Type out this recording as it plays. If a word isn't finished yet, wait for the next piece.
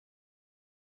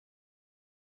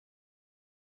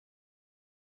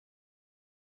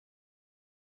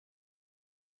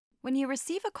When you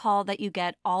receive a call that you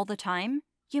get all the time,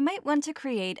 you might want to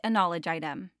create a knowledge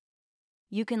item.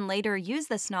 You can later use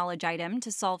this knowledge item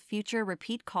to solve future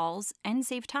repeat calls and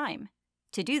save time.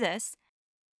 To do this,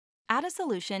 add a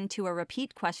solution to a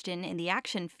repeat question in the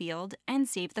action field and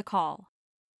save the call.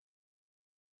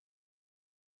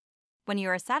 When you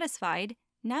are satisfied,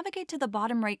 navigate to the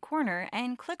bottom right corner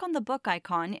and click on the book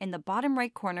icon in the bottom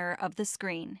right corner of the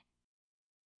screen.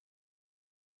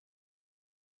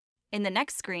 In the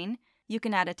next screen, you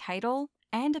can add a title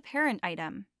and a parent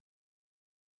item.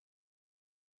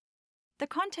 The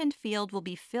content field will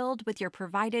be filled with your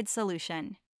provided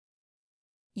solution.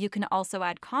 You can also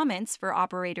add comments for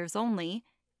operators only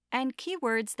and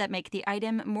keywords that make the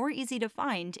item more easy to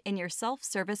find in your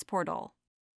self-service portal.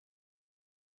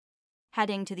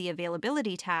 Heading to the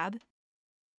Availability tab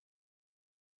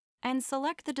and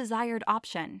select the desired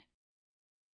option.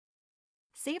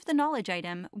 Save the knowledge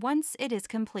item once it is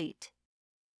complete.